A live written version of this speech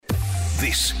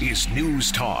This is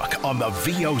News Talk on the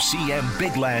VOCM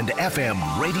Bigland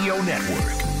FM radio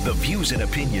network. The views and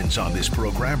opinions on this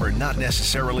program are not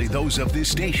necessarily those of this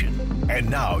station. And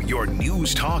now your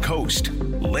News Talk host,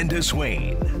 Linda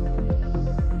Swain.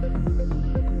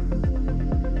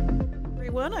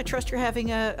 Everyone, I trust you're having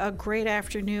a great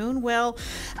afternoon. Well,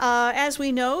 as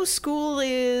we know, school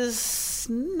is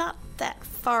not that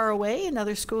far away.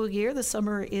 Another school year. The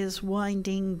summer is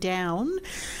winding down.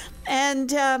 And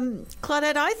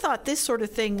Claudette, I thought this sort of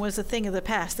thing was a thing of the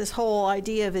past. This whole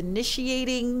idea of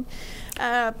initiating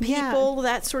people,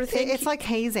 that sort of thing. It's like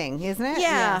hazing, isn't it?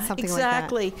 Yeah, something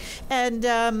exactly. like that. And,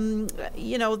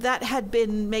 that had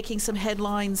been making some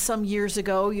headlines some years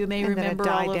ago. You may remember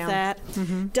all of that.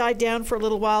 Mm-hmm. Died down for a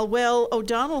little while. Well,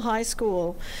 O'Donnell High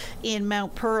School in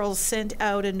Mount Pearl sent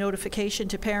out a notification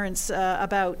to parents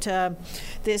about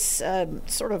this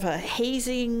sort of a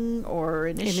hazing or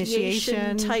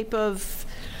initiation type of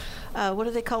what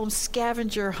do they call them,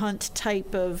 scavenger hunt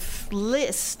type of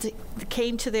list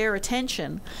came to their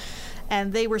attention.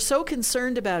 And they were so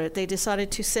concerned about it, they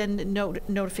decided to send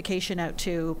notification out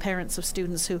to parents of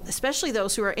students who, especially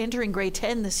those who are entering grade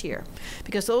 10 this year,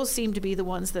 because those seem to be the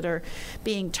ones that are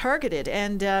being targeted.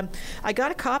 And I got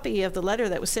a copy of the letter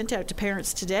that was sent out to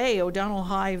parents today. O'Donnell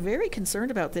High, very concerned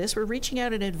about this. We're reaching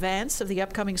out in advance of the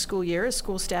upcoming school year as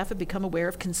school staff have become aware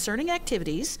of concerning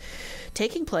activities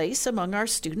taking place among our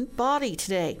student body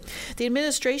today. The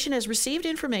administration has received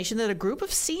information that a group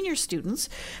of senior students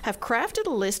have crafted a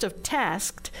list of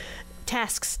tasks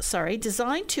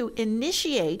designed to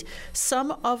initiate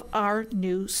some of our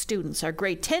new students, our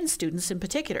grade 10 students in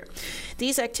particular.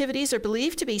 These activities are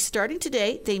believed to be starting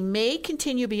today. They may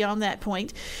continue beyond that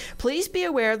point. Please be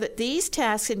aware that these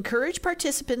tasks encourage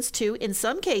participants to, in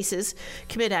some cases,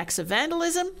 commit acts of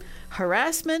vandalism,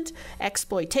 harassment,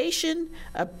 exploitation,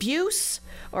 abuse,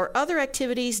 or other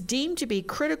activities deemed to be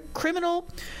criminal,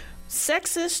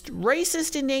 sexist,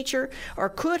 racist in nature, or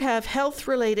could have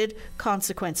health-related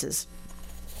consequences.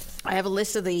 I have a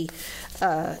list of the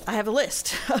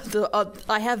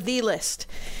list.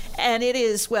 And it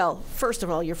is, well, first of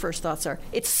all, your first thoughts are,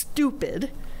 it's stupid.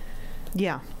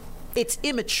 Yeah. It's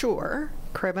immature.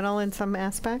 Criminal in some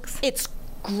aspects. It's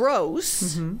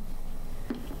gross. Mm-hmm.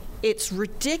 It's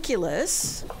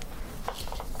ridiculous.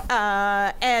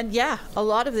 And yeah, a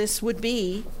lot of this would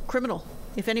be criminal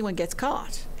if anyone gets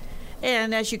caught.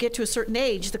 And as you get to a certain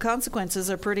age, the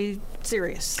consequences are pretty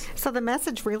serious. So the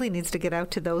message really needs to get out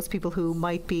to those people who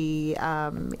might be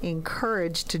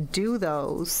encouraged to do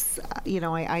those.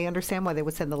 I understand why they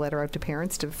would send the letter out to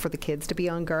parents for the kids to be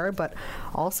on guard, but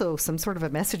also some sort of a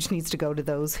message needs to go to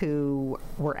those who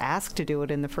were asked to do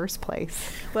it in the first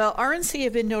place. Well, RNC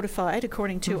have been notified,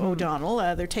 according to O'Donnell.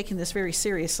 They're taking this very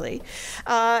seriously.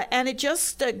 And it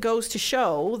just goes to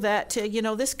show that,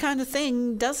 this kind of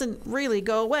thing doesn't really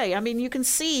go away. I mean, you can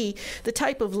see the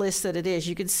type of list that it is.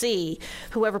 You can see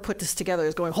whoever put this together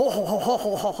is going, ho, ho, ho, ho,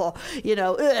 ho, ho,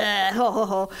 ho, ho,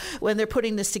 ho, when they're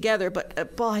putting this together.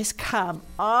 But boys, come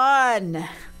on.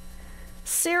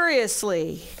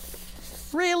 Seriously.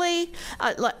 Really?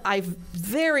 I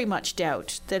very much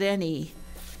doubt that any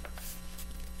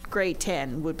grade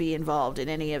 10 would be involved in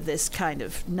any of this kind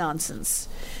of nonsense.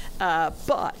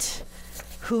 But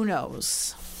who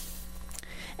knows?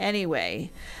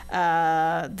 Anyway,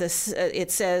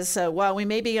 it says, while we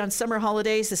may be on summer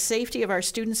holidays, the safety of our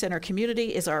students and our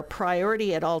community is our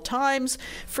priority at all times.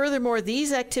 Furthermore,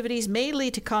 these activities may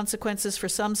lead to consequences for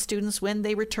some students when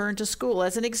they return to school.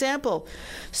 As an example,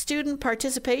 student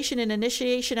participation in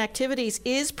initiation activities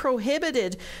is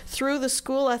prohibited through the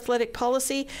school athletic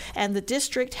policy, and the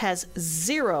district has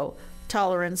zero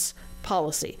tolerance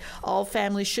policy. All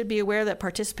families should be aware that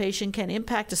participation can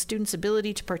impact a student's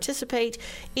ability to participate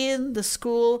in the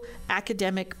school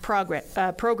academic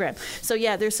program. So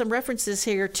yeah, there's some references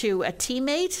here to a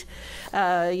teammate,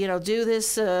 do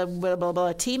this blah, blah,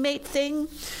 blah, teammate thing.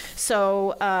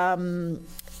 So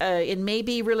it may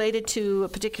be related to a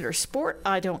particular sport.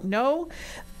 I don't know.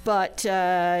 But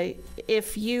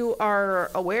if you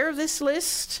are aware of this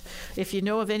list, if you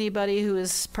know of anybody who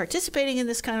is participating in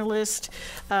this kind of list,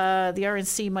 the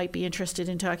RNC might be interested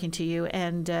in talking to you,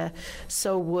 and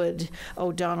so would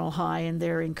O'Donnell High, and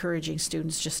they're encouraging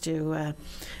students just to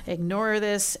ignore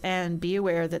this and be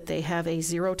aware that they have a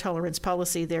zero tolerance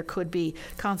policy. There could be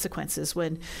consequences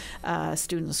when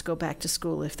students go back to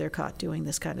school if they're caught doing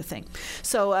this kind of thing.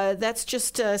 So that's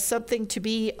just something to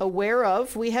be aware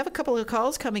of. We have a couple of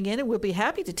calls coming coming in, and we'll be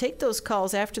happy to take those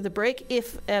calls after the break,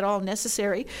 if at all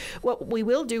necessary. What we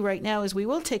will do right now is we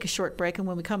will take a short break, and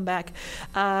when we come back,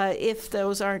 if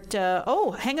those aren't...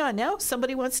 hang on now.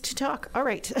 Somebody wants to talk. All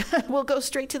right. We'll go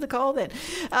straight to the call then.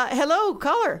 Hello,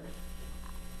 caller.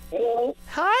 Hello.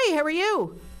 Hi, how are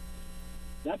you?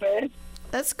 Not bad.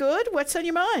 That's good. What's on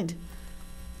your mind?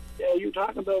 Yeah, you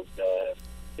talking about the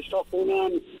stuff going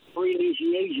on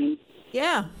pre-initiation.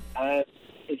 Yeah.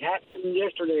 It happened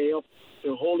yesterday up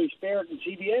to Holy Spirit and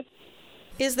CBS.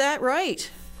 Is that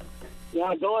right?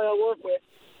 Yeah, a guy I work with,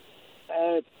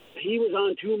 he was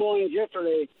on 2 minds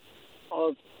yesterday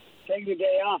of taking the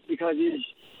day off because his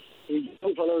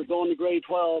young fella was going to grade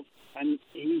 12, and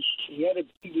he had a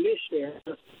big list there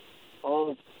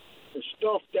of the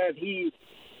stuff that he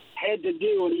had to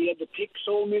do, and he had to pick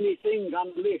so many things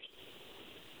on the list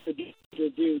to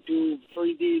do for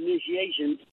the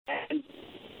initiation. And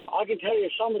I can tell you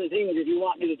some of the things if you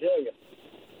want me to tell you.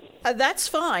 That's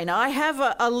fine. I have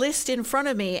a list in front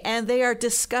of me, and they are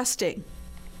disgusting.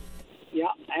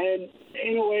 Yeah, and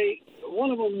anyway,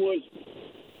 one of them was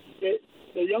that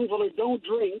the young fella don't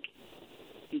drink.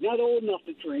 He's not old enough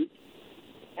to drink,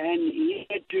 and he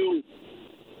had to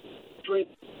drink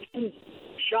 10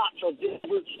 shots of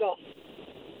different stuff.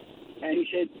 And he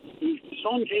said his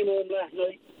son came home last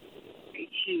night.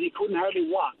 He couldn't hardly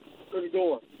walk to the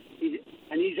door,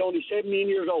 and he's only 17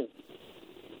 years old.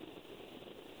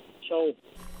 So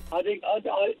I think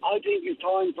it's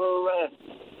time for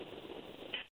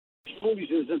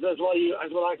foolishness. That's what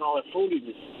I call it,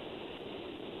 foolishness.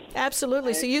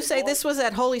 Absolutely. So you say this was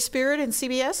at Holy Spirit in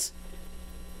CBS?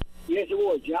 Yes, it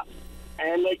was. Yeah,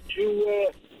 and like to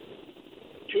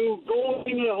go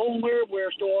into a home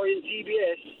hardware store in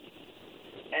CBS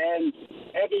and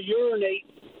have to urinate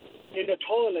in a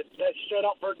toilet that's set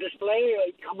up for display.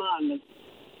 Like, come on,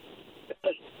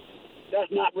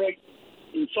 that's not right.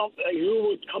 And who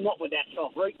would come up with that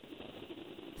stuff, right?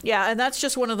 Yeah, and that's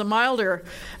just one of the milder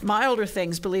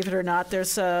things. Believe it or not,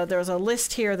 there's a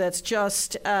list here that's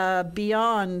just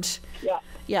beyond. Yeah.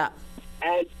 Yeah.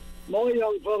 And my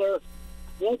young fella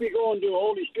won't be going to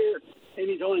Holy Spirit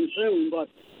anytime soon, but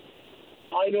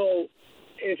I know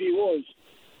if he was,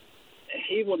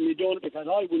 he wouldn't be doing it because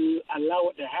I wouldn't allow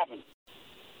it to happen.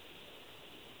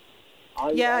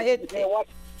 I don't know what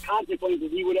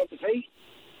consequences he would have to face,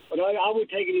 but I would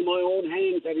take it in my own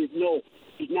hands that he's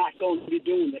not going to be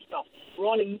doing this stuff.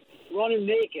 Running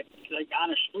naked, like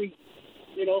on a street,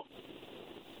 you know.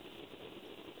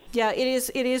 Yeah, it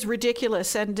is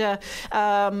ridiculous, and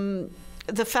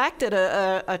the fact that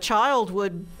a child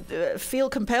would feel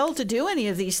compelled to do any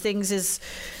of these things is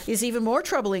even more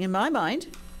troubling in my mind.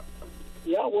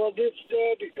 Yeah, well, the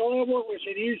guy I work with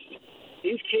said his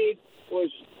kid was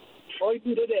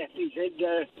frightened to death. He said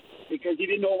because he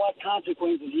didn't know what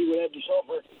consequences he would have to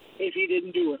suffer if he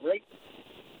didn't do it, right?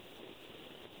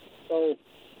 So,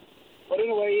 but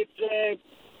anyway,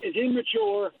 it's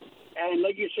immature, and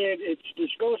like you said, it's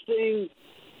disgusting,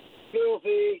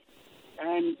 filthy,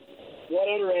 and what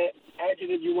other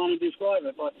adjective you want to describe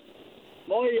it. But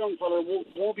my young fella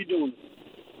won't be doing it.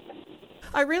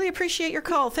 I really appreciate your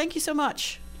call. Thank you so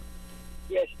much.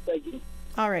 Yes, thank you.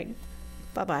 All right.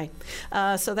 Bye-bye.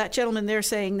 So that gentleman there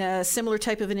saying a similar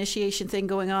type of initiation thing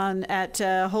going on at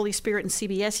Holy Spirit and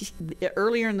CBS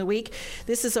earlier in the week.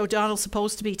 This is O'Donnell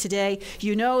supposed to be today.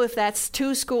 You know, if that's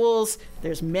 2 schools,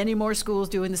 there's many more schools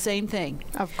doing the same thing.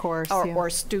 Of course. Or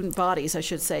student bodies, I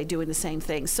should say, doing the same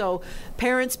thing. So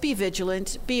parents, be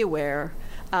vigilant, be aware.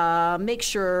 Make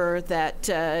sure that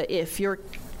if your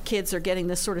kids are getting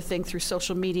this sort of thing through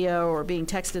social media or being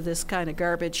texted this kind of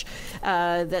garbage,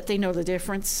 that they know the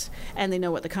difference and they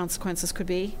know what the consequences could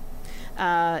be.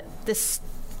 This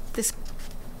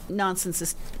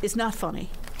nonsense is not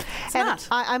funny. It's not.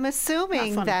 I'm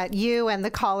assuming that you and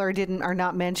the caller are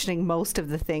not mentioning most of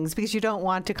the things because you don't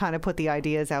want to kind of put the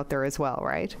ideas out there as well,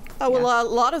 right? Oh, yeah. Well, a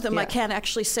lot of them I can't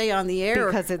actually say on the air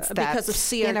because of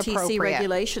CRTC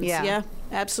regulations. Yeah,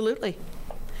 absolutely.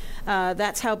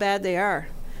 That's how bad they are.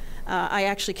 I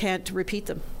actually can't repeat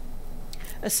them.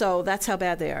 So that's how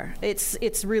bad they are.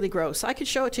 It's really gross. I could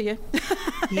show it to you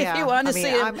if you want to see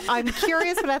it. I'm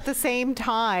curious, but at the same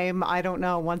time, I don't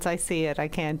know. Once I see it, I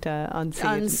can't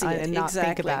unsee it and not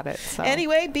think about it. So.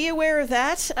 Anyway, be aware of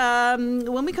that.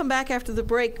 When we come back after the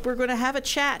break, we're going to have a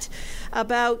chat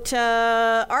about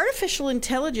artificial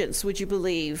intelligence, would you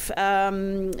believe?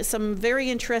 Some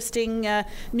very interesting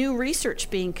new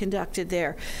research being conducted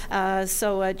there.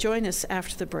 So join us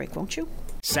after the break, won't you?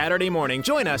 Saturday morning,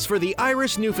 join us for the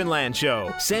Irish Newfoundland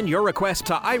Show. Send your request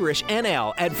to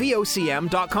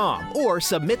irishnl@vocm.com or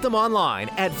submit them online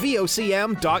at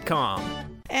vocm.com.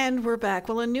 And we're back.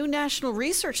 Well, a new national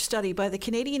research study by the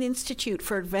Canadian Institute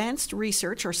for Advanced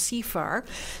Research, or CIFAR,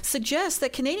 suggests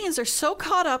that Canadians are so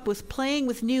caught up with playing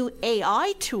with new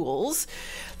AI tools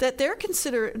that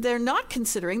they're not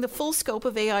considering the full scope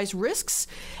of AI's risks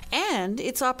and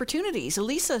its opportunities.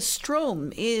 Elisa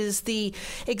Strome is the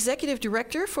Executive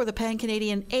Director for the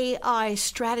Pan-Canadian AI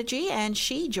Strategy, and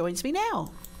she joins me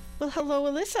now. Well, hello,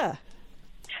 Elisa.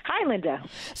 Hi, Linda.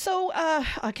 So,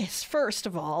 I guess, first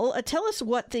of all, tell us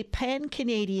what the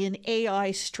Pan-Canadian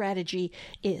AI Strategy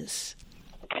is.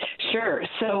 Sure.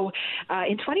 So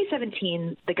in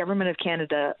 2017, the Government of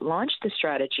Canada launched the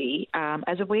strategy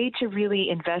as a way to really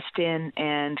invest in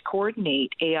and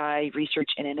coordinate AI research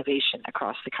and innovation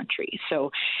across the country.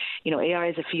 So, AI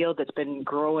is a field that's been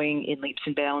growing in leaps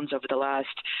and bounds over the last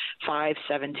 5,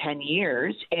 7, 10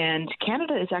 years. And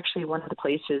Canada is actually one of the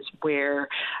places where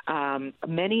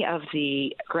many of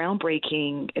the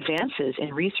groundbreaking advances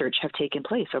in research have taken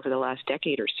place over the last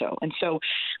decade or so. And so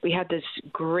we had this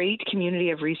great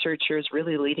community of researchers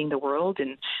really leading the world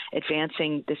in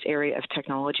advancing this area of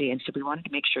technology. And so we wanted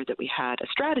to make sure that we had a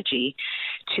strategy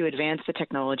to advance the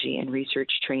technology and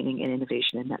research, training, and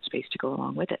innovation in that space to go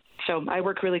along with it. So I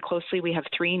work really closely. We have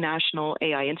 3 national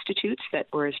AI institutes that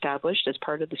were established as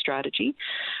part of the strategy.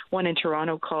 One in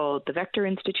Toronto called the Vector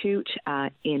Institute.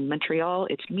 In Montreal,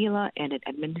 it's Mila, and in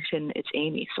Edmonton, it's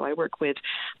Amy. So I work with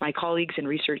my colleagues and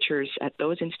researchers at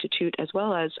those institutes as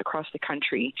well as across the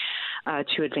country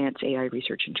to advance AI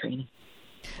research and training.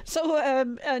 So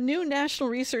a new national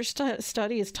research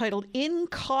study is titled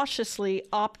Incautiously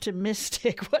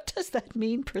Optimistic. What does that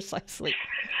mean precisely?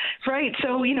 Right.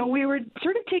 So, we were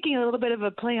sort of taking a little bit of a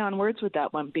play on words with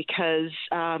that one because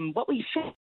what we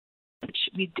found,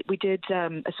 we did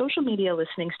a social media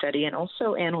listening study and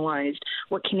also analyzed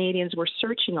what Canadians were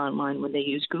searching online when they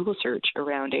used Google search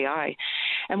around AI.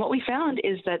 And what we found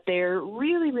is that they're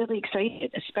really, really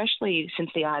excited, especially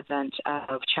since the advent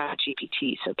of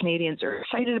ChatGPT. So Canadians are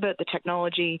excited about the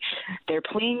technology. They're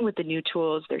playing with the new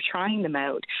tools. They're trying them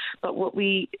out. But what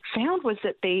we found was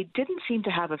that they didn't seem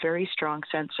to have a very strong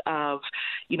sense of,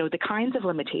 the kinds of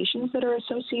limitations that are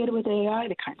associated with AI,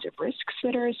 the kinds of risks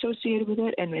that are associated with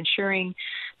it, and ensuring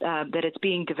that it's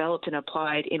being developed and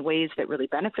applied in ways that really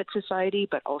benefit society,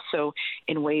 but also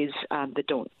in ways that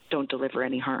don't deliver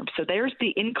any harm. So there's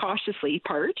the incautiously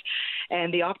part,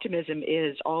 and the optimism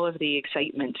is all of the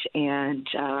excitement and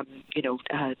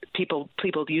people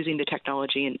using the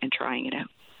technology and trying it out.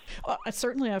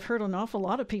 Certainly, I've heard an awful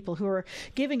lot of people who are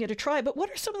giving it a try, but what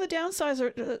are some of the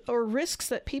downsides or risks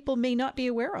that people may not be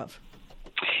aware of?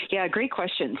 Yeah, great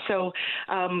question. So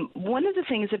one of the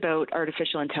things about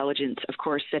artificial intelligence, of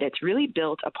course, that it's really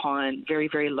built upon very,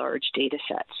 very large data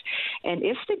sets. And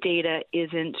if the data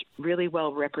isn't really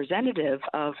well representative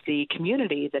of the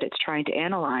community that it's trying to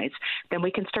analyze, then we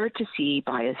can start to see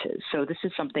biases. So this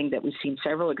is something that we've seen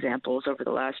several examples over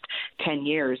the last 10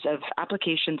 years of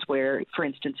applications where, for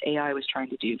instance, AI was trying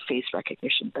to do face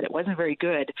recognition, but it wasn't very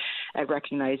good at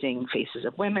recognizing faces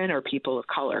of women or people of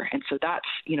color. And so that's,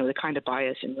 the kind of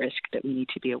bias and risk that we need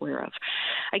to be aware of.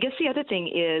 I guess the other thing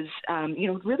is,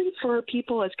 really for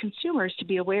people as consumers to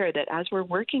be aware that as we're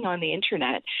working on the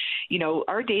internet,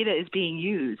 our data is being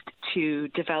used to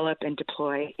develop and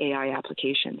deploy AI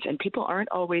applications. And people aren't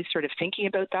always sort of thinking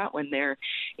about that when they're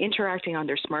interacting on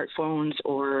their smartphones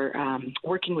or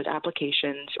working with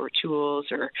applications or tools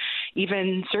or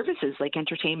even services like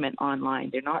entertainment online.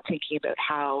 They're not thinking about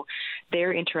how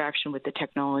their interaction with the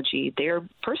technology, their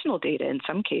personal data in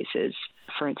some cases,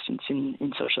 for instance,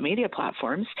 in social media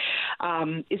platforms,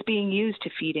 is being used to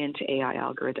feed into AI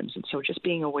algorithms. And so just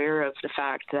being aware of the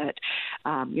fact that,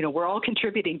 we're all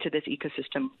contributing to this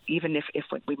ecosystem, even if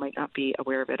we might not be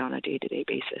aware of it on a day-to-day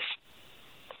basis.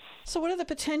 So what are the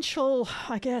potential,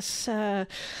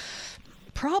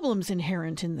 problems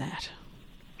inherent in that?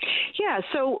 Yeah,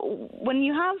 so when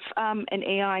you have an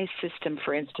AI system,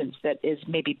 for instance, that is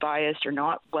maybe biased or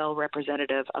not well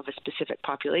representative of a specific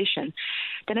population,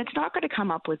 then it's not going to come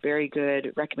up with very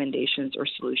good recommendations or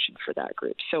solution for that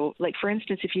group. So, for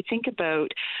instance, if you think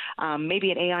about maybe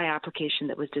an AI application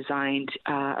that was designed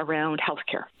around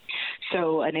healthcare,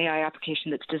 so an AI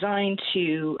application that's designed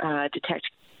to detect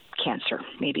cancer,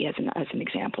 maybe as an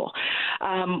example.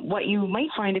 What you might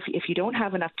find if you don't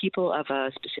have enough people of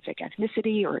a specific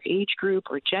ethnicity or age group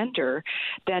or gender,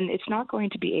 then it's not going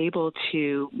to be able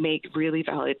to make really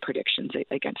valid predictions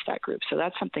against that group. So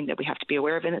that's something that we have to be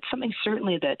aware of, and it's something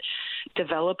certainly that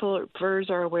developers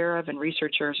are aware of and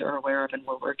researchers are aware of, and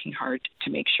we're working hard to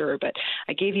make sure. But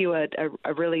I gave you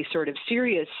a really sort of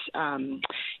serious,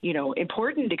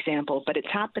 important example, but it's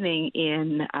happening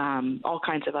in all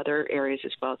kinds of other areas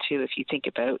as well, too, if you think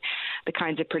about the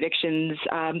kinds of predictions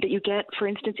that you get, for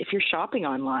instance, if you're shopping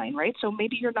online, right? So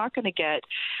maybe you're not going to get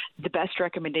the best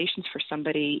recommendations for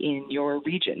somebody in your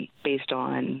region based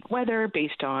on weather,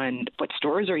 based on what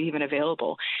stores are even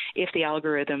available, if the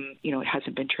algorithm, it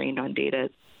hasn't been trained on data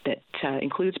that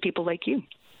includes people like you.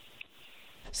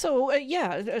 So,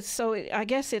 so I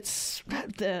guess it's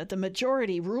the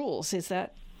majority rules. Is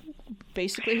that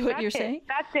basically what you're saying?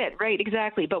 That's it, right,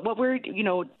 exactly. But what we're,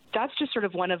 that's just sort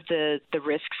of one of the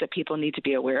risks that people need to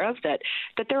be aware of, that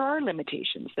there are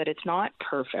limitations, that it's not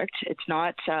perfect. It's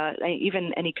not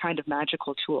even any kind of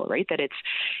magical tool, right? That it's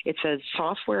a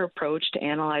software approach to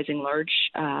analyzing large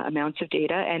amounts of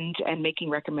data and making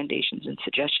recommendations and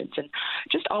suggestions. And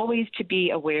just always to be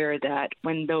aware that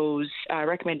when those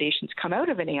recommendations come out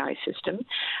of an AI system,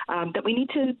 that we need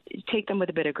to take them with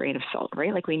a bit of grain of salt,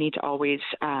 right? Like we need to always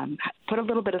put a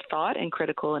little bit of thought and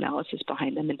critical analysis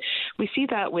behind them. And we see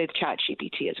that with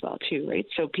ChatGPT as well, too, right?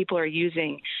 So people are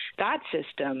using that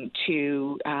system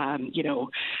to,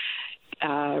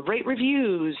 rate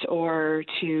reviews or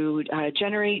to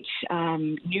generate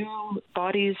new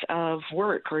bodies of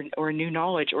work or new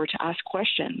knowledge or to ask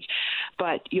questions.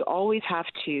 But you always have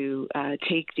to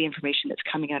take the information that's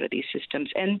coming out of these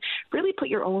systems and really put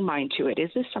your own mind to it.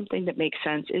 Is this something that makes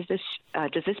sense?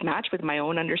 Does this match with my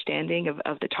own understanding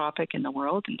of the topic in the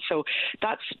world? And so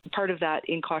that's part of that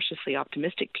incautiously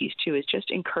optimistic piece too, is just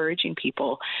encouraging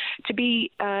people to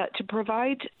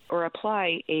provide or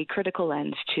apply a critical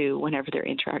lens to whenever they're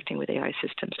interacting with AI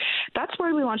systems. That's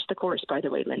why we launched the course, by the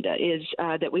way, Linda, is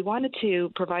that we wanted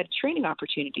to provide a training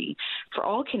opportunity for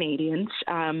all Canadians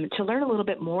to learn a little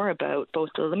bit more about both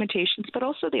the limitations but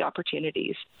also the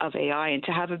opportunities of AI and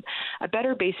to have a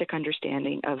better basic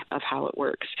understanding of how it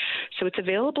works. So it's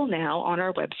available now on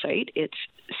our website. It's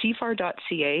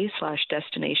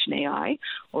cfar.ca/destinationai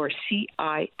or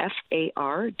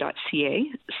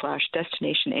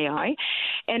cifar.ca/destinationai.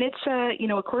 And it's a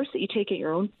course that you take at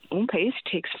your own pace. It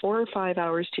takes 4 or 5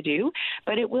 hours to do,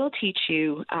 but it will teach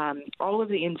you all of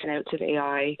the ins and outs of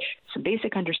AI, some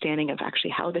basic understanding of actually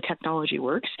how the technology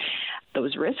works,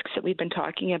 those risks that we've been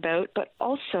talking about, but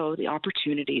also the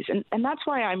opportunities. And that's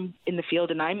why I'm in the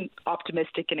field and I'm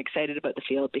optimistic and excited about the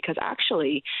field, because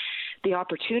actually the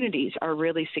opportunities are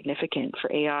really significant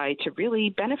for AI to really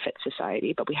benefit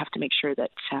society, but we have to make sure that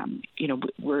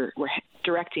we're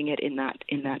directing it in that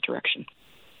direction.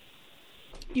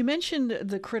 You mentioned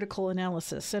the critical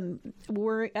analysis, and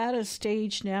we're at a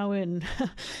stage now in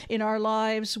our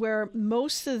lives where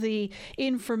most of the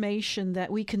information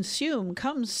that we consume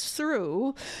comes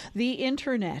through the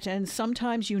internet, and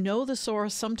sometimes you know the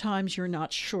source, sometimes you're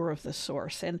not sure of the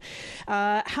source. And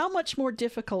how much more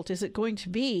difficult is it going to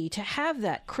be to have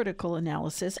that critical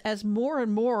analysis as more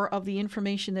and more of the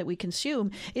information that we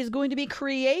consume is going to be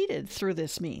created through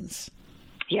this means?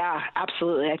 Yeah,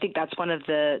 absolutely. I think that's one of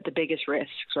the biggest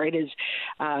risks, right, is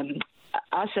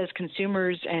us as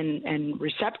consumers and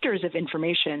receptors of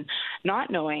information not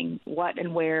knowing what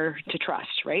and where to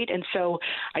trust, right? And so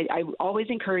I always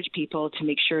encourage people to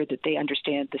make sure that they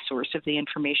understand the source of the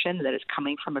information, that is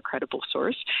coming from a credible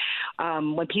source.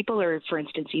 When people are, for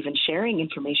instance, even sharing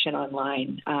information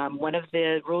online, one of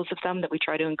the rules of thumb that we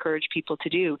try to encourage people to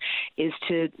do is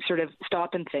to sort of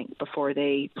stop and think before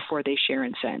they share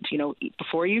and send.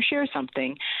 Before you share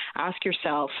something, ask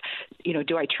yourself,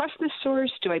 do I trust this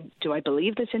source? Do I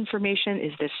believe this information?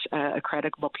 Is this a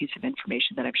credible piece of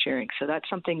information that I'm sharing? So that's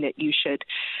something that you should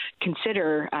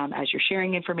consider as you're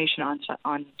sharing information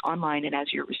online and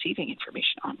as you're receiving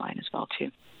information online as well, too.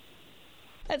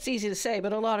 That's easy to say,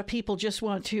 but a lot of people just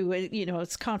want to,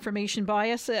 it's confirmation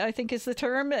bias, I think is the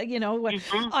term.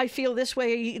 I feel this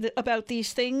way about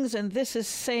these things, and this is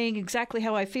saying exactly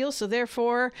how I feel, so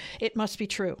therefore it must be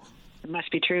true. It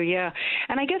must be true, yeah.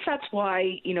 And I guess that's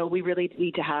why, we really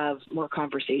need to have more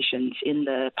conversations in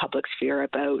the public sphere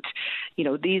about,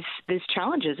 these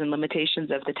challenges and limitations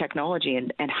of the technology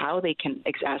and how they can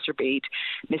exacerbate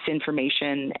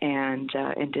misinformation and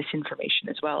disinformation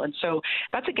as well. And so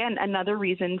that's, again, another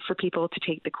reason for people to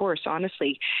take the course,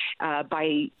 honestly,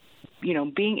 by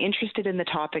being interested in the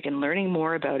topic and learning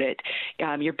more about it,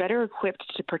 you're better equipped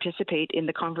to participate in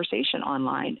the conversation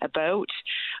online about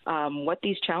what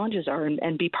these challenges are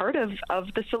and be part of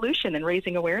the solution and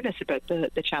raising awareness about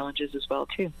the challenges as well,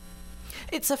 too.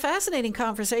 It's a fascinating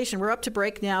conversation. We're up to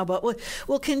break now, but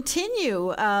we'll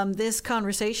continue this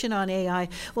conversation on AI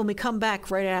when we come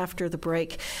back right after the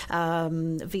break.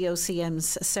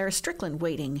 VOCM's Sarah Strickland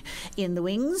waiting in the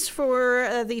wings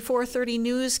for the 4:30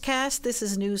 newscast. This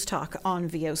is News Talk on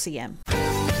VOCM.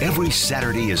 Every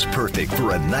Saturday is perfect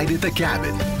for a night at the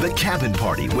cabin. The Cabin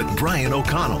Party with Brian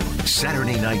O'Connell.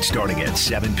 Saturday night starting at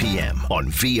 7 p.m. on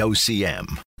VOCM.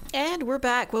 And we're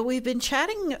back. Well, we've been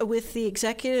chatting with the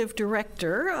Executive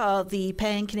Director of the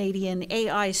Pan-Canadian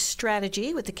AI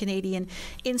Strategy with the Canadian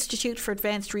Institute for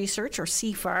Advanced Research, or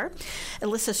CIFAR,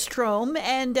 Alyssa Strome.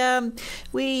 And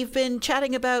we've been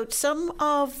chatting about some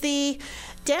of the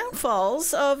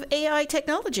downfalls of AI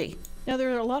technology. Now,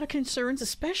 there are a lot of concerns,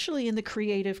 especially in the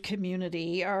creative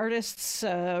community, artists,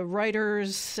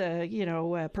 writers,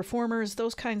 performers,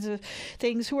 those kinds of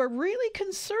things, who are really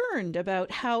concerned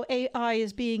about how AI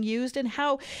is being used and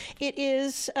how it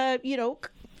is,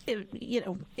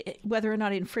 whether or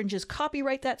not it infringes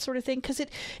copyright, that sort of thing, because it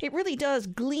really does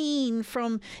glean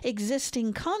from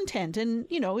existing content. And,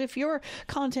 if your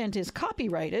content is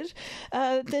copyrighted,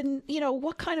 then,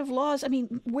 what kind of laws? I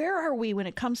mean, where are we when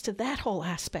it comes to that whole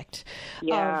aspect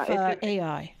of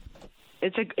AI?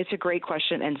 It's a great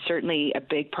question, and certainly a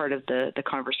big part of the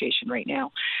conversation right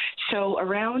now. So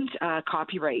around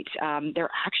copyright, there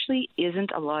actually isn't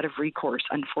a lot of recourse,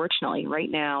 unfortunately, right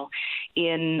now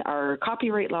in our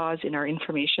copyright laws, in our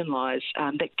information laws,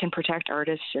 that can protect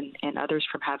artists and others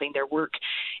from having their work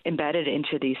embedded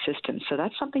into these systems. So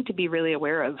that's something to be really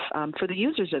aware of for the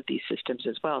users of these systems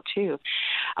as well, too.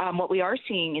 What we are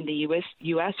seeing in the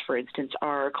U.S., for instance,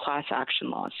 are class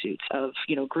action lawsuits of,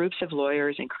 groups of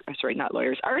lawyers and,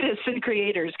 artists and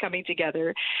creators coming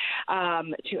together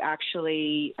to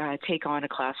actually take on a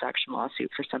class action lawsuit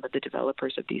for some of the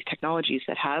developers of these technologies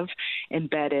that have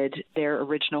embedded their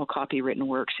original copywritten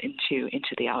works into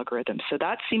the algorithm. So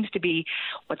that seems to be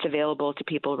what's available to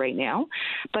people right now.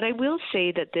 But I will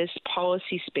say that this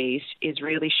policy space is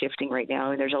really shifting right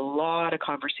now, and there's a lot of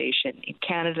conversation in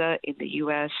Canada, in the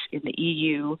U.S., in the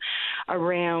EU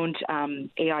around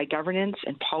AI governance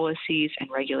and policies and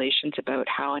regulations about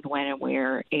how and when and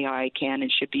where AI can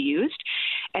and should be used.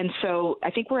 And so I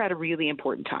think we're at a really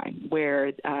important time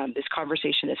where this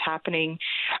conversation is happening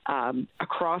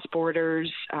across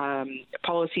borders.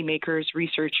 Policymakers,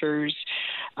 researchers,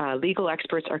 legal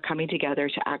experts are coming together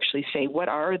to actually say, what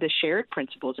are the shared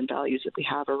principles and values that we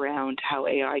have around how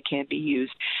AI can be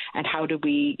used, and how do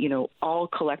we, all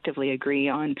collectively agree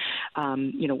on,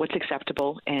 what's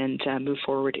acceptable and move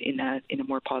forward in a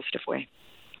more positive way.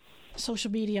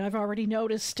 Social media, I've already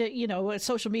noticed,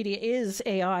 social media is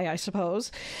AI, I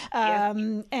suppose.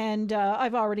 And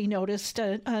I've already noticed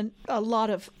a lot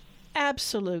of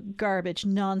absolute garbage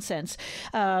nonsense.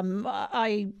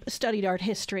 I studied art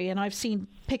history, and I've seen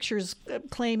pictures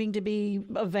claiming to be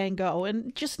of Van Gogh,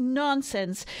 and just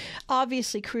nonsense,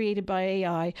 obviously created by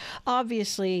AI,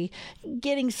 obviously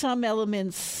getting some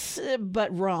elements,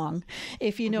 but wrong,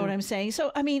 if you know what I'm saying.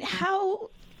 So, I mean, how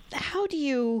do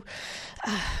you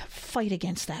fight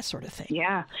against that sort of thing?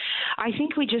 Yeah, I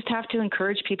think we just have to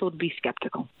encourage people to be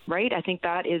skeptical, right? I think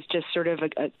that is just sort of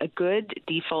a good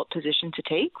default position to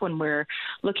take when we're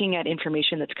looking at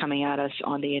information that's coming at us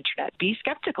on the internet. Be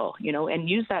skeptical, and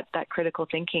use that critical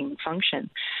thinking function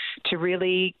to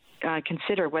really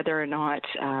consider whether or not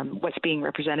what's being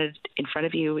represented in front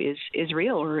of you is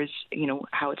real, or is,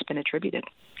 how it's been attributed.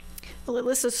 Well,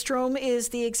 Alyssa Strome is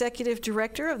the Executive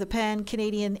Director of the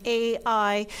Pan-Canadian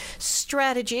AI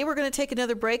Strategy. We're going to take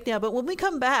another break now, but when we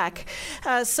come back,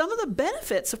 some of the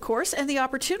benefits, of course, and the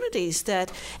opportunities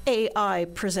that AI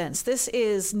presents. This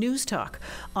is News Talk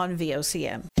on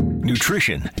VOCM.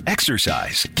 Nutrition,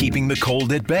 exercise, keeping the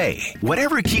cold at bay.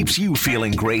 Whatever keeps you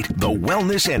feeling great, the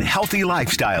Wellness and Healthy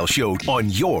Lifestyle Show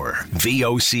on your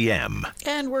VOCM.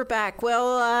 And we're back.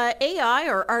 Well, AI,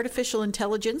 or artificial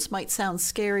intelligence, might sound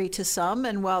scary to some,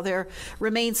 and while there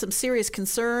remain some serious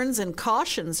concerns and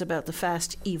cautions about the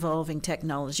fast evolving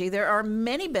technology, there are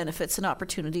many benefits and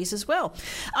opportunities as well.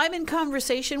 I'm in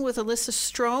conversation with Alyssa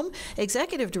Strome,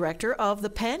 Executive Director of the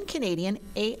Pan-Canadian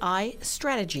AI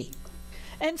Strategy.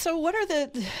 And so what are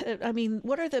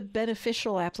the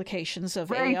beneficial applications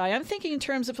of AI? I'm thinking in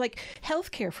terms of like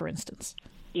healthcare, for instance.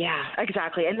 Yeah,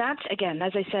 exactly. And that's, again,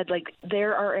 as I said,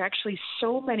 there are actually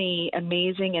so many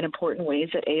amazing and important ways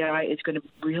that AI is going to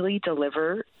really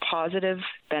deliver positive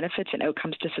benefits and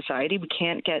outcomes to society. We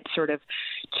can't get sort of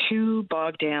too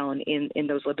bogged down in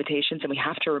those limitations, and we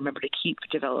have to remember to keep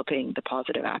developing the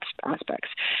positive aspects.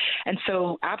 And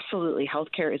so absolutely,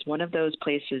 healthcare is one of those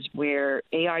places where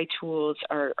AI tools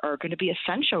are going to be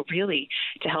essential, really,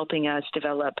 to helping us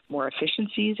develop more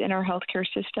efficiencies in our healthcare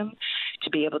system, to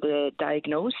be able to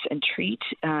diagnose and treat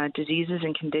diseases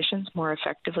and conditions more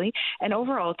effectively, and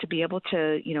overall to be able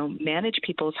to, manage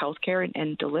people's healthcare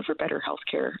and deliver better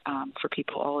healthcare for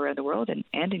people all around the world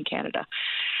and in Canada.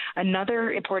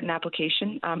 Another important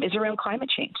application is around climate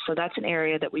change. So that's an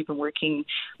area that we've been working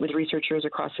with researchers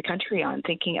across the country on,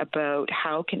 thinking about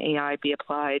how can AI be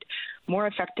applied more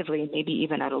effectively, maybe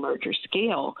even at a larger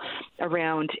scale,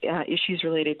 around issues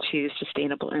related to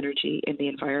sustainable energy in the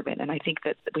environment. And I think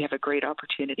that we have a great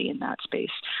opportunity in that space.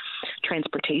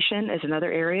 Transportation is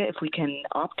another area. If we can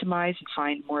optimize and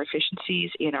find more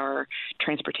efficiencies in our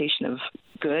transportation of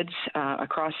goods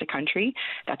across the country,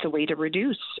 that's a way to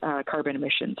reduce carbon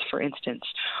emissions, for instance.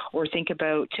 Or think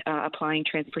about applying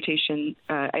transportation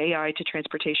AI to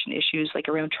transportation issues like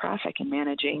around traffic and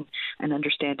managing and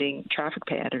understanding traffic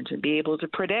patterns and be able to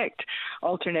predict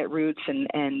alternate routes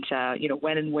and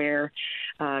when and where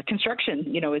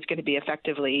construction is going to be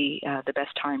effectively the best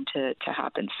time to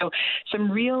happen. So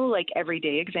some real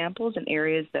everyday examples and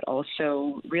areas that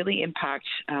also really impact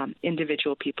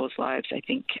individual people's lives. I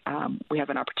think we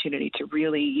have an opportunity to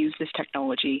really use this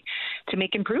technology to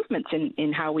make improvements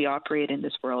in how we operate in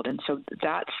this world. And so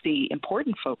that's the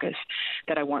important focus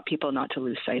that I want people not to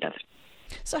lose sight of.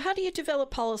 So how do you develop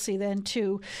policy then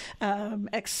to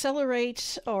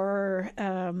accelerate or,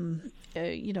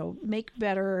 make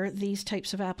better these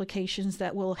types of applications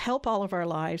that will help all of our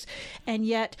lives and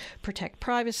yet protect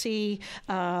privacy,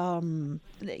 ward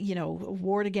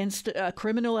against a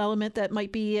criminal element that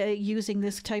might be using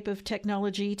this type of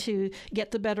technology to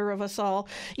get the better of us all,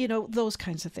 those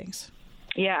kinds of things?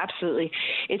 Yeah, absolutely.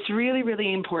 It's really,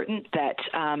 really important that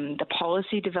the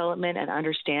policy development and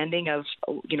understanding of,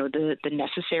 the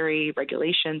necessary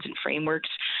regulations and frameworks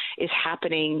is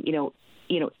happening,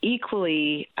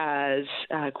 equally as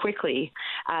quickly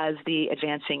as the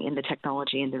advancing in the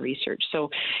technology and the research. So,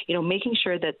 making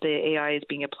sure that the AI is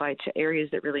being applied to areas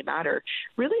that really matter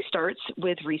really starts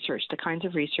with research, the kinds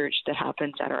of research that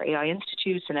happens at our AI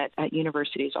institutes and at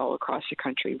universities all across the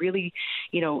country, really,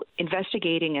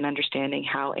 investigating and understanding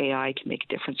how AI can make a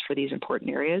difference for these important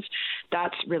areas.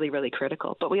 That's really, really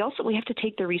critical. But we have to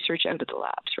take the research out of the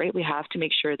labs, right? We have to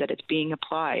make sure that it's being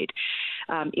applied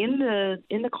in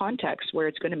the context where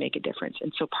it's going to make a difference.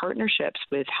 And so partnerships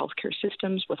with healthcare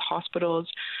systems, with hospitals,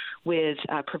 with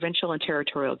provincial and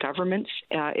territorial governments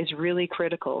is really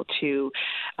critical to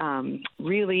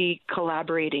really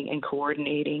collaborating and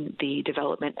coordinating the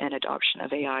development and adoption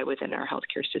of AI within our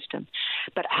healthcare system.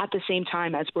 But at the same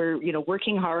time, as we're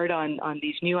working hard on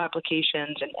these new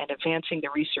applications and advancing the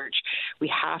research,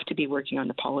 we have to be working on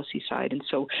the policy side. And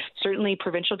so certainly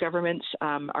provincial governments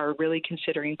are really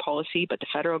considering policy, but the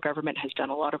federal government has done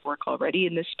a lot of work already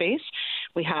in this space.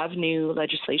 We have new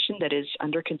legislation that is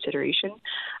under consideration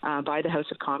by the House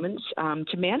of Commons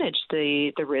to manage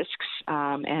the risks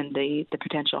and the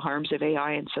potential harms of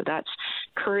AI. And so that's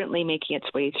currently making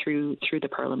its way through the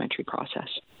parliamentary process.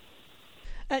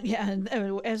 And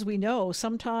as we know,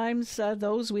 sometimes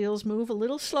those wheels move a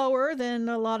little slower than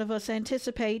a lot of us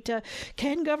anticipate.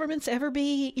 Can governments ever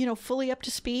be, fully up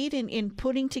to speed in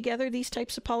putting together these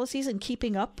types of policies and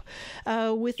keeping up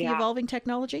with the evolving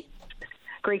technology?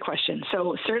 Great question.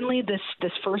 So certainly this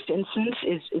first instance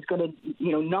is going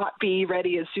to not be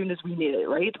ready as soon as we need it,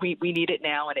 right? We need it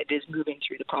now, and it is moving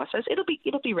through the process. It'll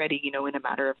be ready, in a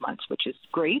matter of months, which is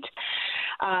great.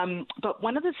 But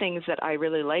one of the things that I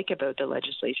really like about the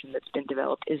legislation that's been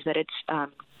developed is that it's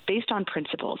based on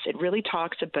principles. It really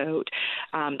talks about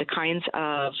the kinds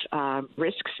of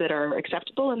risks that are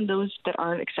acceptable and those that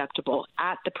aren't acceptable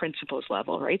at the principles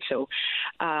level, right? So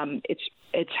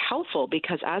it's helpful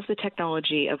because as the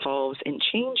technology evolves and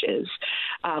changes,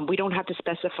 we don't have to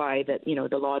specify that,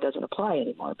 the law doesn't apply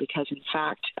anymore because, in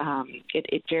fact,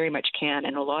 it very much can.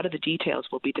 And a lot of the details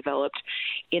will be developed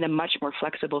in a much more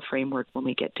flexible framework when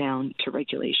we get down to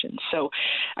regulations. So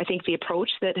I think the approach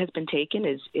that has been taken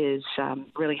is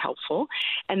really helpful.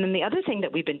 And then the other thing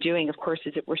that we've been doing, of course,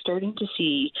 is that we're starting to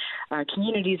see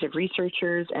communities of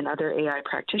researchers and other AI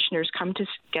practitioners come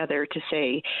together to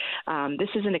say, this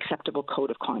is an acceptable code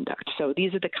of conduct. So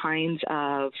these are the kinds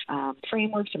of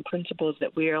frameworks and principles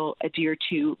that we'll adhere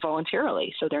to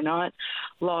voluntarily. So they're not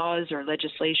laws or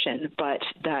legislation, but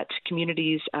that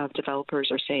communities of developers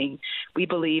are saying, we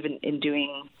believe in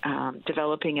doing,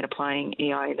 developing and applying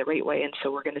AI in the right way. And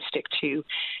so we're going to stick to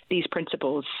these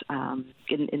principles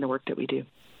in the work that we do.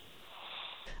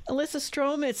 Alyssa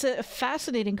Strom, it's a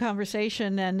fascinating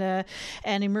conversation and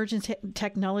emerging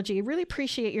technology. I really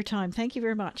appreciate your time. Thank you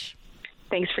very much.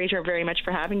 Thanks, Fraser, very much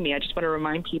for having me. I just want to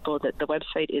remind people that the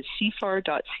website is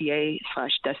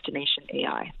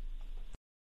cfar.ca/destinationai.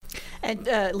 And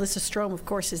Alyssa Strom, of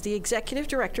course, is the Executive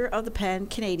Director of the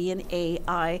Pan-Canadian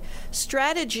AI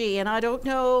Strategy. And I don't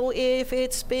know if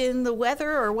it's been the weather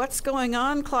or what's going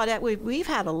on, Claudette. We've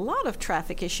had a lot of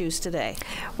traffic issues today.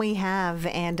 We have,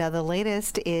 and the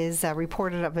latest is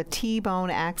reported of a T-bone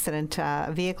accident, a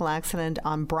vehicle accident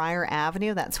on Briar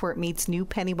Avenue. That's where it meets New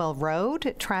Pennywell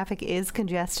Road. Traffic is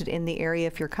congested in the area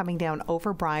if you're coming down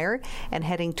over Briar and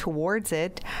heading towards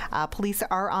it. Police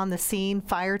are on the scene.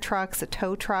 Fire trucks, a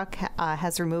tow truck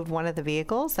has removed one of the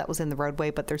vehicles that was in the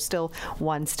roadway, but there's still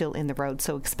one still in the road.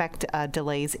 So expect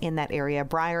delays in that area.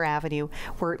 Briar Avenue,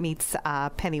 where it meets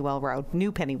Pennywell Road,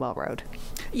 New Pennywell Road.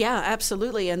 Yeah,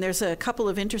 absolutely. And there's a couple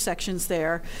of intersections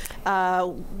there.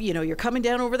 You're coming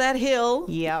down over that hill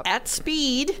at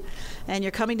speed, and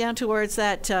you're coming down towards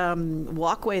that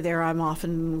walkway there. I'm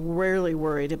often rarely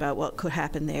worried about what could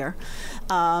happen there.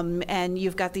 And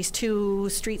you've got these two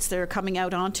streets that are coming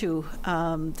out onto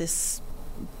this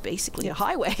basically a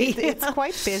highway. It's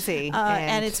quite busy.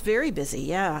 And it's very busy,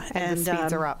 yeah. And the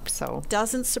speeds are up, so.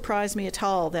 Doesn't surprise me at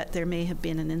all that there may have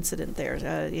been an incident there.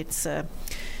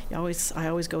 I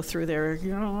always go through there,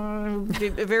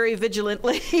 very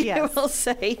vigilantly, yes. I will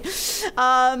say.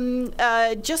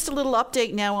 Just a little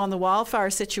update now on the wildfire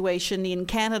situation in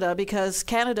Canada, because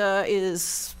Canada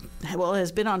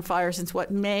has been on fire since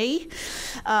May?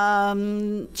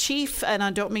 Chief, and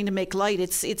I don't mean to make light,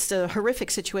 it's a horrific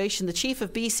situation. The chief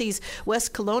of BC's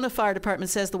West Kelowna Fire Department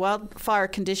says the wildfire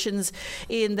conditions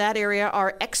in that area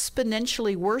are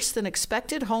exponentially worse than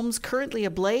expected. Homes currently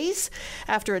ablaze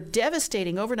after a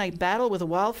devastating overnight battle with a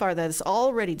wildfire that has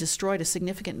already destroyed a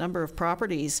significant number of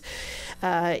properties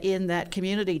in that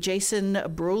community. Jason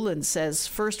Brulin says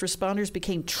first responders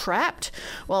became trapped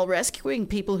while rescuing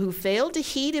people who failed to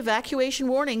heed evacuation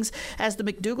warnings as the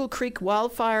McDougall Creek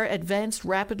wildfire advanced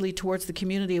rapidly towards the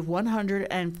community of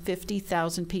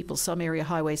 150,000 people. Some area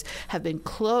highways have been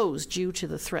closed due to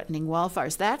the threatening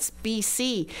wildfires. That's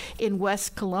BC in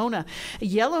West Kelowna.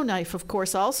 Yellowknife, of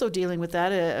course, also dealing with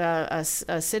that,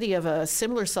 a city of a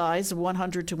similar size,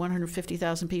 100 to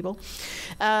 150,000 people.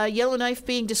 Yellowknife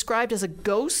being described as a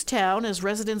ghost town as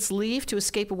residents leave to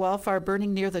escape a wildfire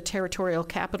burning near the territorial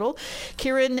capital.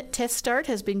 Kieran Testart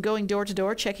has been going door to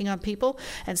door checking on people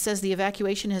and says the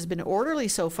evacuation has been orderly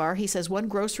so far. He says one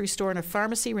grocery store and a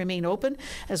pharmacy remain open,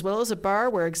 as well as a bar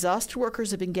where exhausted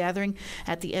workers have been gathering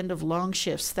at the end of long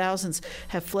shifts. Thousands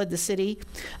have fled the city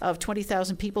of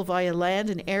 20,000 people via land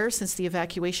and air since the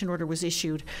evacuation order was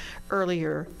issued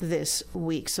earlier this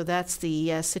week. So that's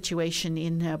the situation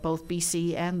in both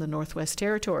BC and the Northwest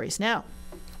Territories. Now,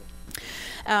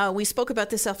 we spoke about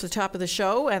this off the top of the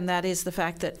show, and that is the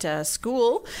fact that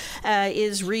school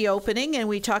is reopening. And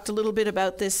we talked a little bit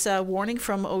about this warning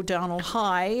from O'Donnell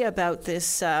High about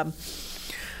this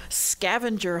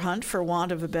scavenger hunt, for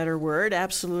want of a better word.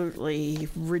 Absolutely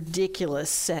ridiculous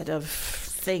set of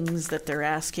things that they're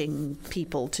asking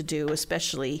people to do,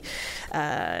 especially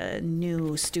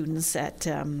new students at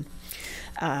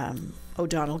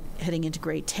O'Donnell heading into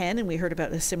grade 10, and we heard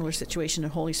about a similar situation in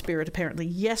Holy Spirit apparently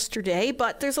yesterday.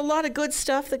 But there's a lot of good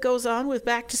stuff that goes on with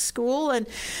back to school, and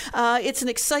it's an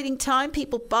exciting time.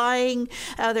 People buying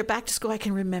their back to school. I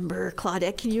can remember,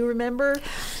 Claudette, can you remember?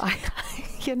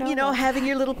 Having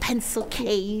your little pencil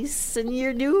case and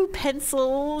your new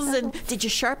pencils. And did you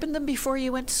sharpen them before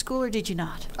you went to school, or did you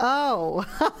not? Oh,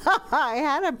 I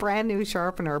had a brand new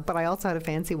sharpener, but I also had a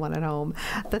fancy one at home.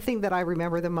 The thing that I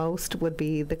remember the most would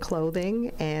be the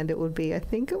clothing, and it would be, I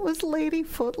think it was Lady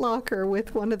Foot Locker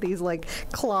with one of these like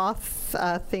cloth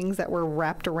things that were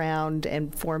wrapped around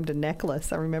and formed a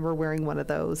necklace. I remember wearing one of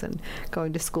those and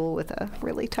going to school with a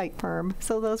really tight perm.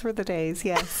 So those were the days,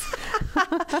 yes.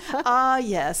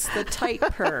 Yes, the tight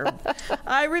perm.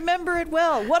 I remember it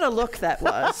well. What a look that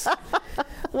was.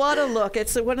 What a look.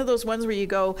 It's one of those ones where you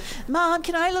go, Mom,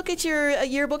 can I look at your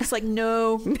yearbook? It's like,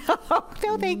 no,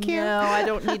 thank you. No, I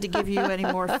don't need to give you any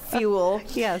more fuel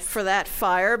for that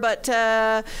fire. But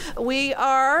we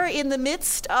are in the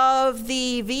midst of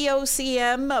the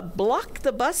VOCM Block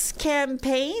the Bus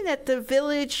campaign at the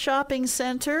Village Shopping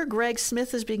Centre. Greg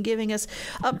Smith has been giving us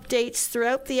updates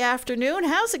throughout the afternoon.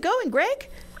 How's it going, Greg?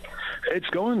 It's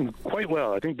going quite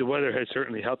well. I think the weather has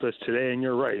certainly helped us today, and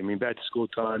you're right. I mean, back to school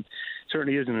time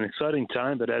certainly isn't an exciting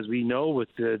time, but as we know, with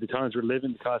the times we're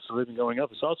living, the cost of living going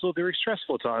up, it's also a very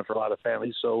stressful time for a lot of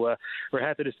families. So we're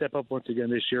happy to step up once again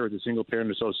this year with the Single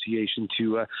Parent Association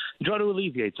to try to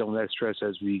alleviate some of that stress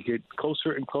as we get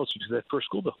closer and closer to that first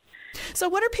school bill. So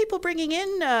what are people bringing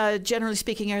in, generally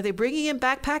speaking? Are they bringing in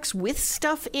backpacks with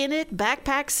stuff in it,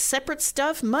 backpacks, separate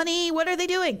stuff, money? What are they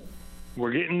doing?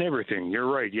 We're getting everything.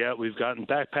 You're right. Yeah, we've gotten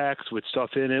backpacks with stuff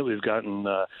in it. We've gotten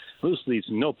loose leaves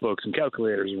and notebooks and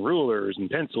calculators and rulers and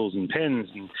pencils and pens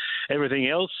and everything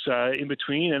else in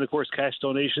between. And, of course, cash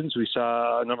donations. We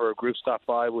saw a number of groups stop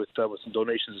by with some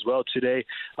donations as well today,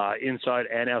 inside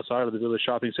and outside of the Village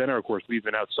Shopping Centre. Of course, we've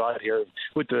been outside here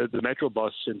with the Metro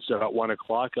bus since about 1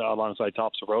 o'clock alongside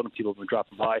Topsail Road, and people have been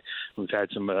dropping by. We've had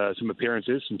some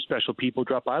appearances, some special people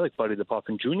drop by, like Buddy the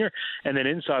Puffin Jr. And then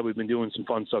inside, we've been doing some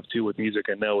fun stuff, too, with music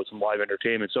and now with some live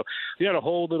entertainment. So we had a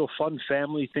whole little fun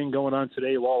family thing going on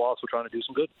today while also trying to do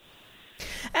some good.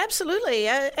 Absolutely.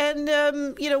 And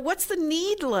what's the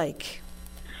need like?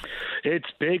 It's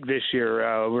big this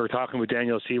year. We were talking with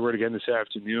Daniel Seward again this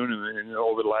afternoon, and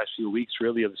over the last few weeks,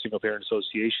 really, of the Single Parent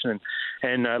Association.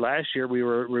 And last year, we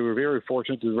were very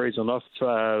fortunate to raise enough,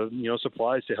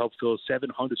 supplies to help fill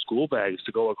 700 school bags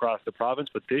to go across the province.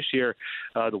 But this year,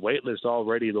 the wait list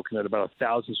already looking at about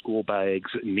 1,000 school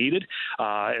bags needed.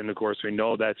 And of course, we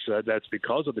know that's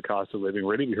because of the cost of living.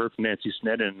 Really, we heard from Nancy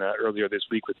Sneddon earlier this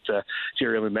week with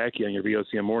Jerry Ellen Mackey on your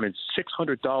VOCM morning.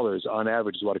 $600 on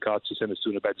average is what it costs to send a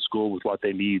student back to school with what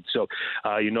they need. So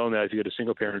that if you get a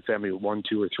single parent family with 1,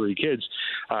 2, or 3 kids,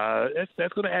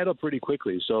 that's going to add up pretty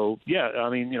quickly. So yeah, I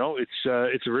mean,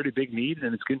 it's a really big need,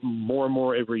 and it's getting more and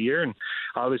more every year. And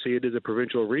obviously, it is a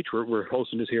provincial reach. We're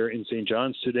hosting this here in St.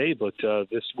 John's today, but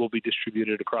this will be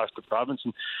distributed across the province,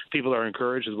 and people are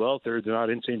encouraged as well, if they're not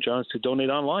in St. John's, to donate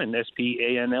online,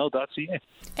 spanl.ca.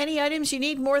 Any items you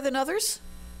need more than others?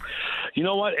 You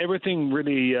know what? Everything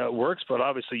really works, but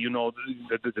obviously,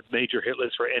 the major hit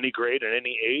list for any grade and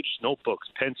any age, notebooks,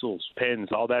 pencils, pens,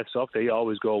 all that stuff, they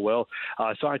always go well.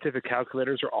 Scientific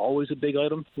calculators are always a big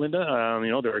item, Linda.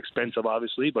 They're expensive,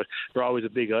 obviously, but they're always a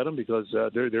big item because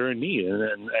they're in need.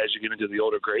 And as you get into the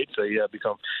older grades, they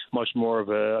become much more of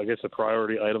a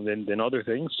priority item than other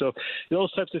things. So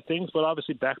those types of things, but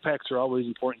obviously backpacks are always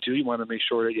important too. You want to make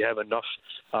sure that you have enough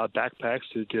backpacks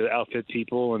to outfit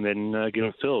people and then get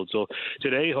them filled. So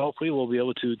today, hopefully, we'll be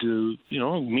able to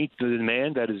meet the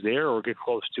demand that is there or get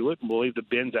close to it. And we'll leave the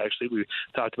bins, actually. We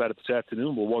talked about it this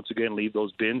afternoon. We'll once again leave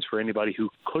those bins for anybody who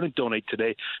couldn't donate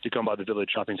today to come by the Village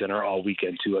Shopping Centre all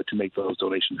weekend to make those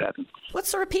donations happen. What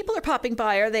sort of people are popping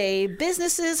by? Are they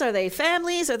businesses? Are they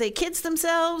families? Are they kids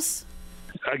themselves?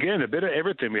 Again, a bit of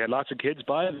everything. We had lots of kids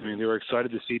by. I mean, they were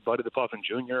excited to see Buddy the Puffin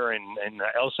Jr. and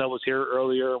Elsa was here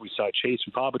earlier. We saw Chase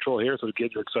from Paw Patrol here, so the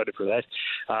kids were excited for that.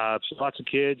 So lots of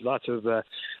kids, lots of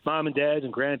mom and dads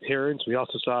and grandparents. We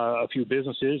also saw a few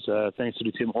businesses, thanks to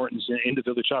the Tim Hortons in the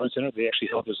Village Shopping Centre. They actually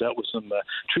helped us out with some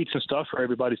treats and stuff for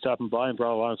everybody stopping by and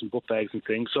brought along some book bags and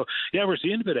things. So, yeah, we're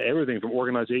seeing a bit of everything from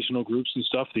organizational groups and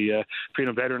stuff. The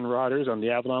Freedom Veteran Riders on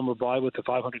the Avalon were by with the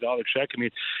 $500 check. I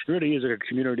mean, it really is like a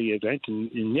community event, and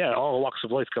yeah, all walks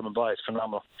of life coming by. It's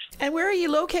phenomenal. And where are you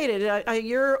located?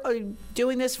 You're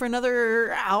doing this for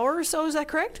another hour or so, is that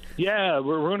correct? Yeah,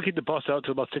 we're going to keep the bus out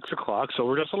till about 6 o'clock, so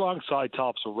we're just alongside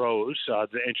Topsail Road,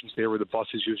 the entrance there where the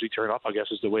buses usually turn up, I guess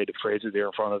is the way to phrase it, there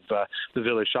in front of the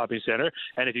Village Shopping Centre.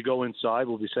 And if you go inside,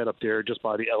 we'll be set up there just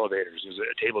by the elevators. There's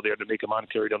a table there to make a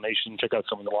monetary donation, check out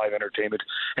some of the live entertainment,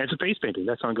 and some face painting.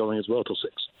 That's ongoing as well till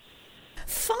 6.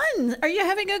 Fun! Are you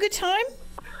having a good time?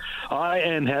 I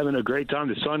am having a great time.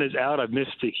 The sun is out. I've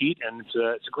missed the heat, and it's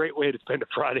a great way to spend a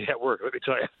Friday at work, let me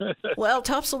tell you. Well,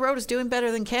 Topsail Road is doing better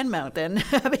than Kenmount then,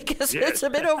 because it's a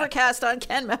bit overcast on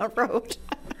Kenmount Road.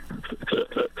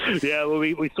 Yeah, well,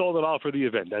 we sold it all for the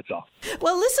event, that's all.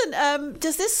 Well, listen,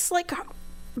 does this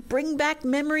bring back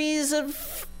memories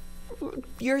of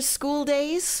your school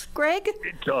days, Greg?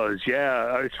 It does,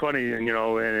 yeah. It's funny, and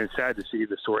it's sad to see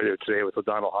the story there today with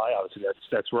O'Donnell High. Obviously,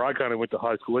 that's where I kind of went to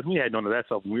high school with. We had none of that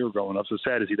stuff when we were growing up, so it's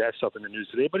sad to see that stuff in the news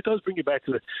today. But it does bring you back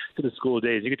to the school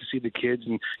days. You get to see the kids,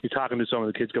 and you're talking to some of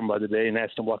the kids coming by today and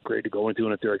ask them what grade to go into,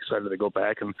 and if they're excited to go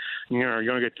back. And you're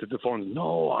going to get to the phone,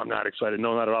 no, I'm not excited.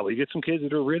 No, not at all. But you get some kids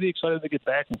that are really excited to get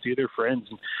back and see their friends.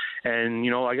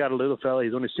 And I got a little fella,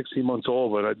 he's only 16 months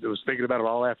old, but I was thinking about it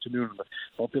all afternoon. But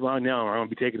won't be long now. I'm going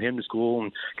to be taking him to school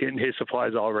and getting his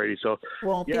supplies already. So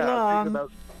won't be long.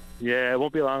 It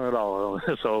won't be long at all.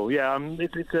 So, yeah,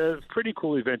 it's a pretty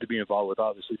cool event to be involved with,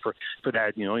 obviously, for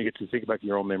that. You get to think about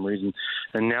your own memories.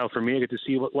 And now, for me, I get to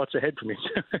see what's ahead for me.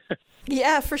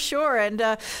 Yeah, for sure. And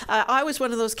I was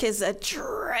one of those kids that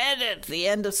dreaded the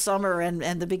end of summer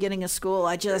and the beginning of school.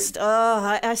 I just,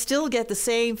 I still get the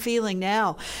same feeling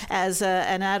now as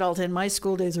an adult, and my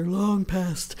school days are long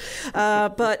past.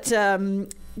 But,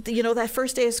 that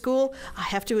first day of school, I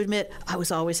have to admit, I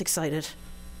was always excited.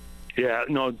 Yeah,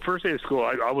 no, first day of school,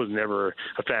 I was never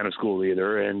a fan of school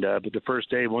either. And but the first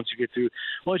day, once you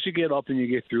get up and you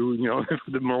get through,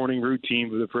 the morning routine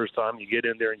for the first time, you get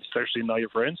in there and start seeing all your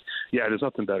friends. Yeah, there's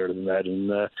nothing better than that.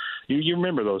 And you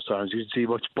remember those times. You see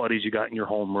what buddies you got in your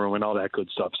homeroom and all that good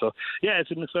stuff. So yeah,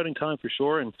 it's an exciting time for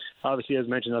sure. And obviously, as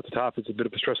mentioned at the top, it's a bit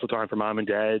of a stressful time for mom and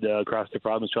dad across the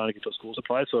province trying to get those school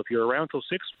supplies. So if you're around till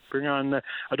 6, bring on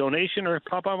a donation or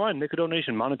pop online, make a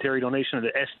donation, monetary donation at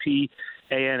the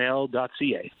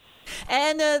SPANL.ca.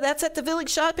 And that's at the Village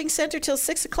Shopping Centre till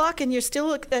 6 o'clock, and you're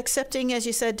still accepting, as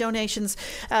you said, donations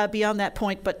beyond that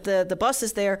point. But the bus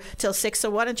is there till 6, so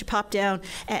why don't you pop down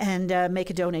and make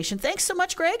a donation? Thanks so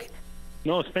much, Greg.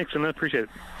 No, thanks, and I appreciate it.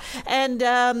 And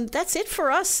that's it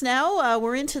for us now.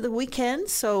 We're into the weekend,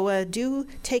 so do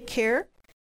take care.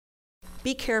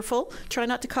 Be careful. Try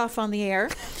not to cough on the air.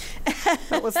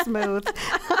 That was smooth.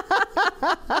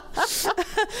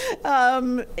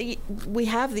 We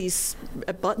have these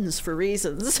buttons for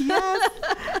reasons. Yes,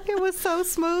 it was so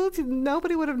smooth.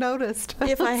 Nobody would have noticed.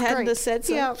 If I hadn't have said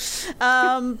so. Yeah.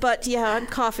 But yeah, I'm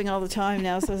coughing all the time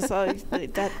now, so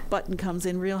that button comes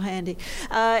in real handy.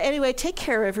 Anyway, take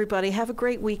care, everybody. Have a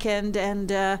great weekend, and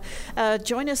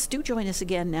join us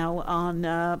again now on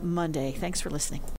Monday. Thanks for listening.